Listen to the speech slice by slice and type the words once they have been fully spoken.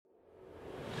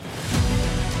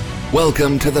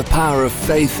Welcome to the Power of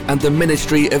Faith and the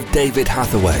ministry of David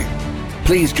Hathaway.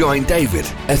 Please join David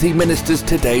as he ministers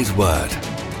today's word.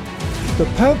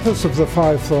 The purpose of the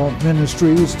Fivefold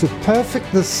Ministry is to perfect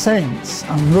the saints.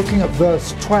 I'm looking at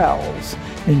verse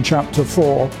 12 in chapter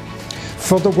 4,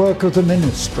 for the work of the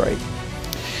ministry.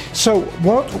 So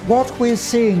what we're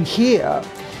seeing here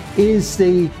is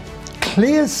the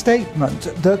clear statement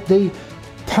that the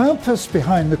purpose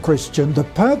behind the Christian, the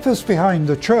purpose behind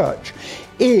the church,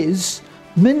 is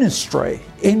ministry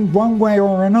in one way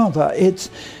or another.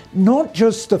 It's not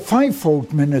just the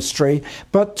fivefold ministry,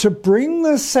 but to bring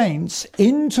the saints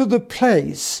into the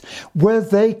place where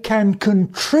they can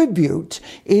contribute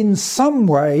in some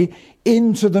way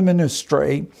into the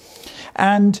ministry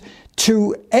and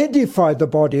to edify the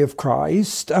body of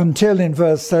Christ until, in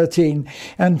verse 13,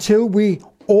 until we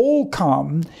all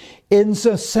come in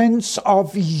the sense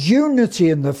of unity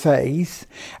in the faith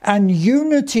and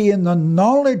unity in the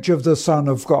knowledge of the Son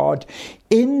of God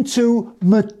into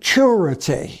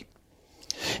maturity.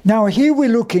 Now here we're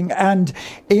looking, and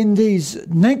in these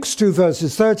next two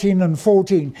verses, 13 and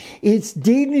 14, it's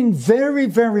dealing very,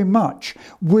 very much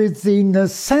with the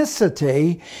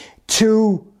necessity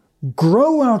to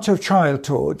grow out of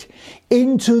childhood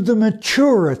into the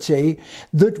maturity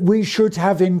that we should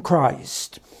have in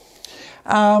Christ.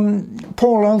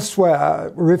 Paul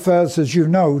elsewhere refers, as you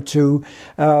know, to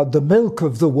the milk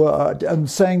of the word, and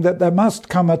saying that there must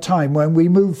come a time when we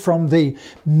move from the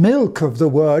milk of the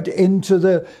word into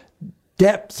the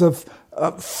depth of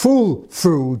full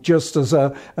food, just as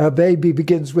a baby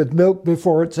begins with milk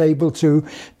before it's able to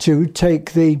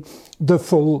take the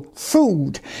full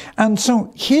food. And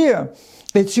so here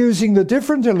it's using the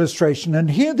different illustration,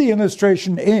 and here the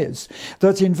illustration is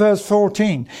that in verse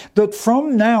 14, that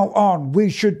from now on we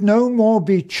should no more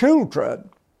be children.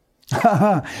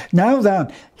 Now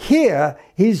then, here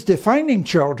he's defining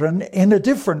children in a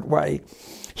different way.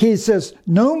 He says,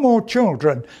 no more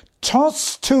children,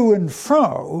 tossed to and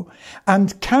fro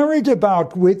and carried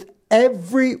about with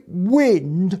every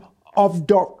wind of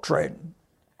doctrine.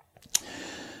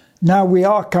 Now we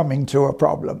are coming to a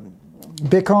problem,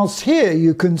 because here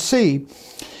you can see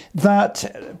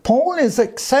that Paul is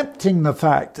accepting the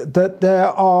fact that there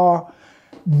are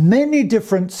many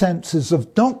different senses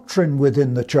of doctrine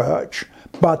within the church,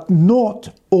 but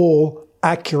not all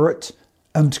accurate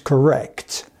and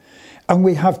correct. And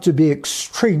we have to be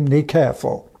extremely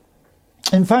careful.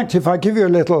 In fact, if I give you a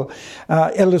little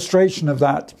illustration of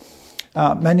that,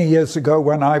 many years ago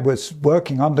when I was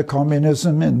working under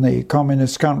communism in the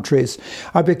communist countries,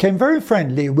 I became very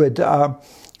friendly with an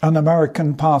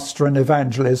American pastor and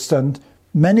evangelist, and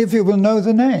many of you will know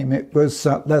the name. It was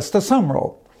Lester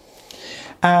Sumrall.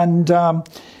 And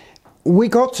we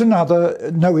got to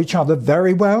know each other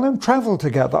very well and traveled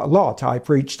together a lot. I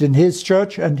preached in his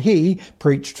church and he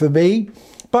preached for me.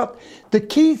 But the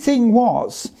key thing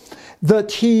was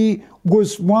that he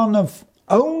was one of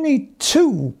only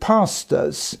two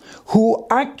pastors who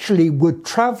actually would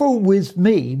travel with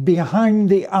me behind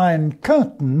the Iron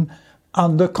Curtain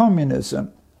under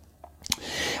communism.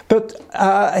 But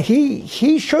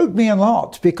he showed me a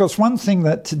lot, because one thing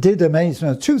that did amaze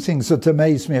me, two things that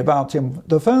amazed me about him.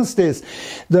 The first is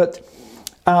that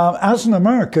as an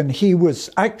American, he was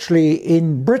actually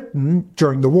in Britain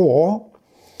during the war,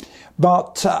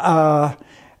 but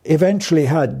eventually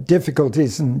had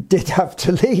difficulties and did have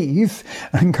to leave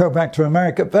and go back to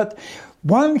America. But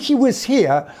while he was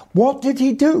here, what did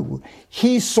he do?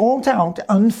 He sought out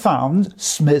and found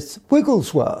Smith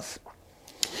Wigglesworth.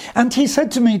 And he said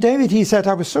to me, David, he said,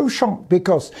 I was so shocked,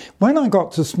 because when I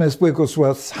got to Smith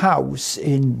Wigglesworth's house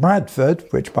in Bradford,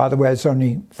 which, by the way, is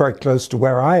only very close to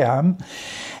where I am,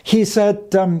 he said,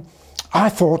 I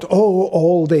thought,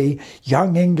 all the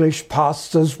young English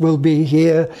pastors will be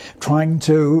here trying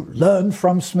to learn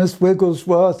from Smith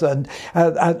Wigglesworth and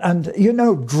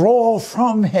draw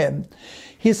from him.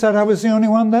 He said, I was the only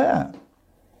one there.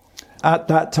 At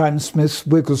that time, Smith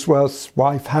Wigglesworth's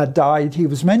wife had died. He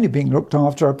was mainly being looked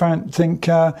after, I think,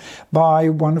 by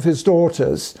one of his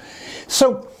daughters.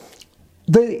 So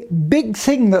the big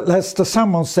thing that Lester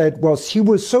Sumrall said was he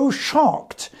was so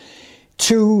shocked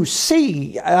to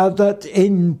see that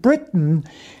in Britain,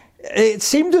 it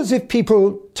seemed as if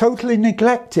people totally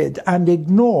neglected and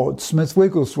ignored Smith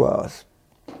Wigglesworth.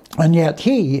 And yet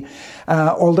he,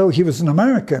 although he was an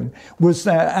American, was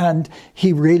there, and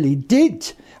he really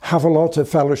did have a lot of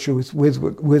fellowship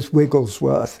with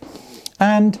Wigglesworth.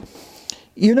 And,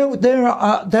 there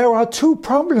are two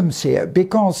problems here,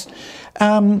 because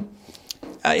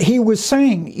he was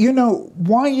saying,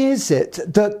 why is it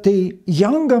that the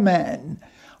younger men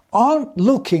aren't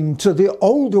looking to the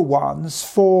older ones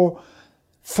for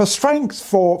for strength,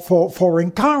 for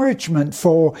encouragement,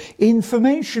 for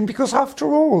information, because after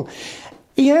all,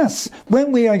 yes,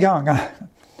 when we are young,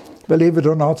 believe it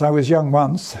or not, I was young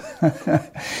once,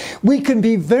 we can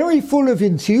be very full of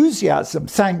enthusiasm,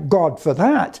 thank God for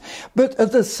that, but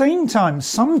at the same time,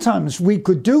 sometimes we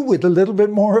could do with a little bit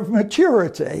more of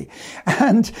maturity.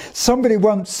 And somebody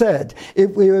once said,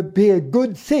 it would be a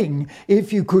good thing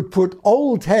if you could put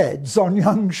old heads on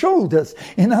young shoulders.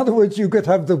 In other words, you could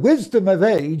have the wisdom of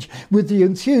age with the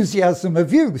enthusiasm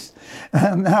of youth.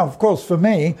 And now, of course, for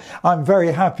me, I'm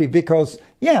very happy because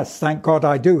yes, thank God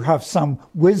I do have some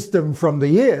wisdom from the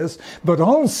years, but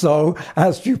also,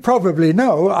 as you probably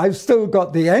know, I've still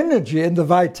got the energy and the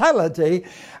vitality,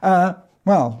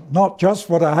 well, not just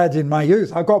what I had in my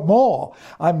youth, I've got more.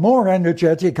 I'm more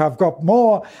energetic, I've got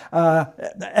more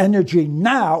energy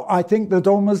now, I think, than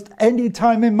almost any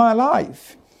time in my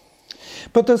life.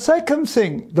 But the second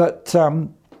thing that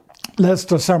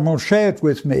Lester Sumrall shared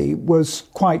with me was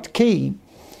quite key.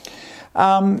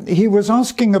 He was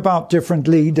asking about different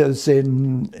leaders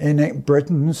in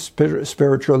Britain,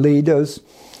 spiritual leaders.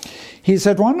 He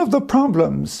said one of the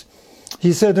problems,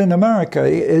 he said, in America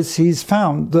is he's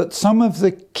found that some of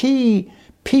the key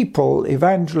people,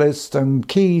 evangelists and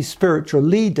key spiritual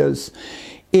leaders,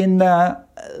 in their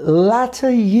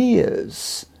latter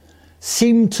years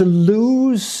seem to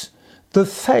lose the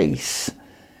faith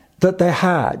that they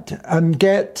had and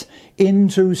get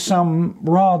into some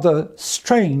rather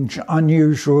strange,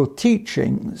 unusual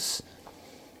teachings.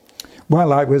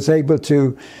 Well, I was able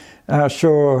to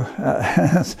assure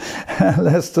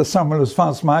Lester Sumrall, as far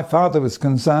as my father was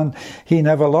concerned, he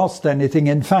never lost anything.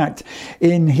 In fact,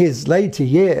 in his later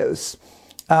years,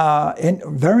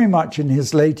 very much in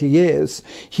his later years,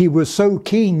 he was so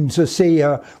keen to see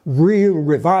a real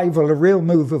revival, a real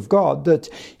move of God, that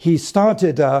he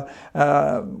started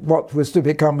what was to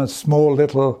become a small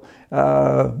little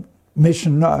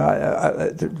mission,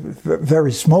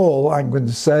 very small, I'm going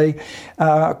to say,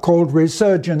 called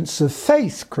Resurgence of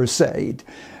Faith Crusade,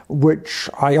 which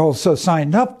I also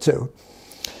signed up to.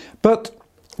 But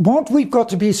what we've got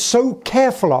to be so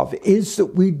careful of is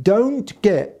that we don't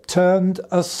get turned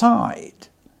aside,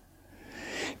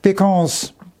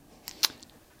 because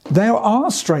there are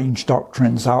strange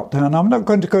doctrines out there, and I'm not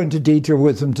going to go into detail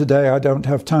with them today. I don't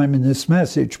have time in this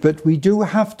message, but we do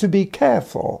have to be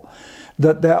careful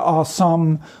that there are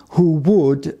some who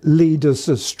would lead us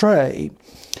astray.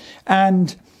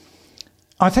 And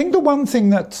I think the one thing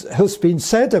that has been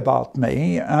said about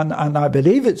me, and I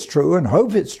believe it's true and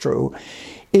hope it's true,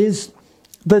 is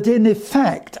that in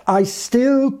effect I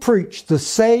still preach the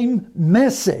same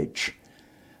message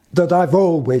that I've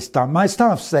always done. My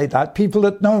staff say that, people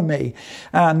that know me,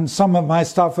 and some of my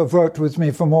staff have worked with me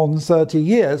for more than 30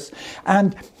 years,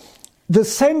 and the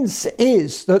sense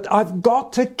is that I've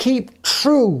got to keep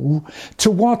true to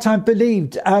what I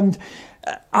believed, and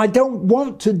I don't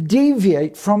want to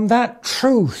deviate from that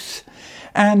truth.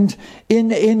 And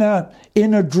in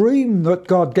a dream that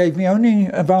God gave me only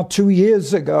about 2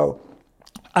 years ago,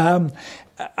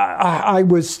 I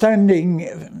was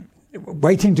standing,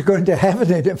 waiting to go into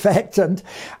heaven, in effect, and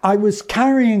I was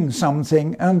carrying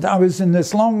something, and I was in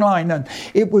this long line, and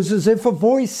it was as if a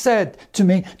voice said to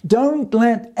me, don't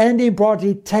let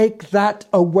anybody take that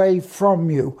away from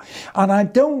you. And I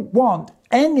don't want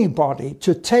anybody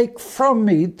to take from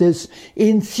me this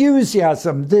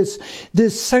enthusiasm, this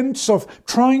sense of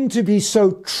trying to be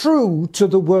so true to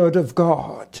the Word of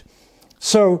God.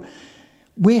 So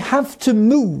we have to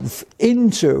move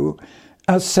into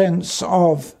a sense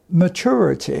of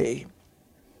maturity.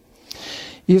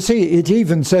 You see, it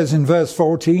even says in verse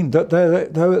 14 that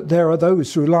there are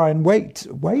those who lie in wait,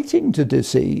 waiting to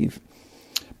deceive.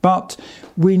 But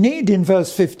we need in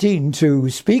verse 15 to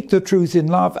speak the truth in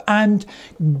love and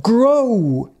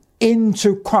grow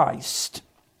into Christ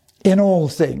in all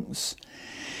things.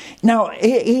 Now,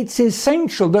 it's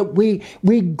essential that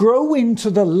we grow into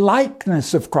the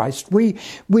likeness of Christ. We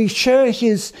share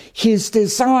his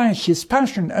desire, his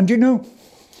passion. And you know,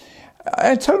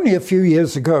 it's only a few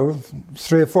years ago,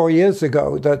 3 or 4 years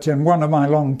ago, that in one of my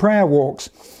long prayer walks,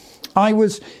 I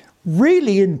was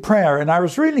really in prayer, and I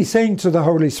was really saying to the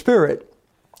Holy Spirit,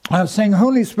 I was saying,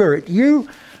 Holy Spirit, you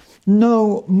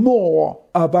know more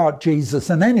about Jesus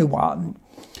than anyone.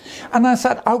 And I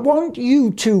said, I want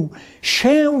you to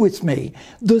share with me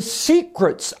the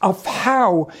secrets of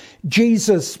how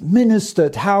Jesus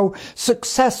ministered, how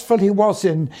successful he was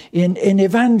in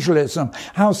evangelism,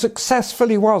 how successful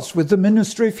he was with the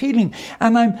ministry of healing.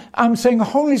 And I'm saying,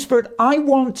 Holy Spirit, I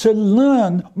want to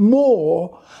learn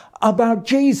more about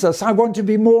Jesus. I want to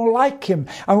be more like him.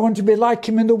 I want to be like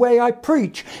him in the way I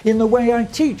preach, in the way I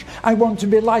teach. I want to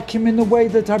be like him in the way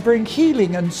that I bring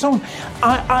healing and so on.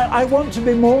 I want to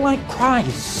be more like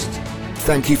Christ.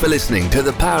 Thank you for listening to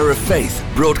The Power of Faith,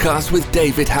 broadcast with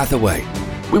David Hathaway.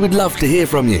 We would love to hear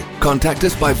from you. Contact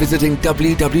us by visiting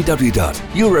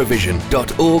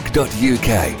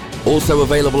www.eurovision.org.uk. Also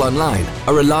available online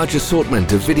are a large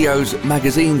assortment of videos,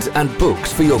 magazines and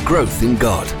books for your growth in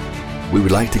God. We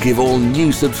would like to give all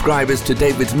new subscribers to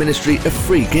David's ministry a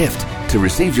free gift. To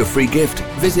receive your free gift,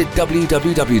 visit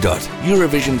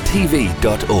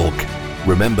www.eurovisiontv.org.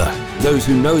 Remember, those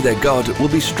who know their God will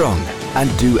be strong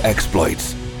and do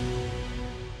exploits.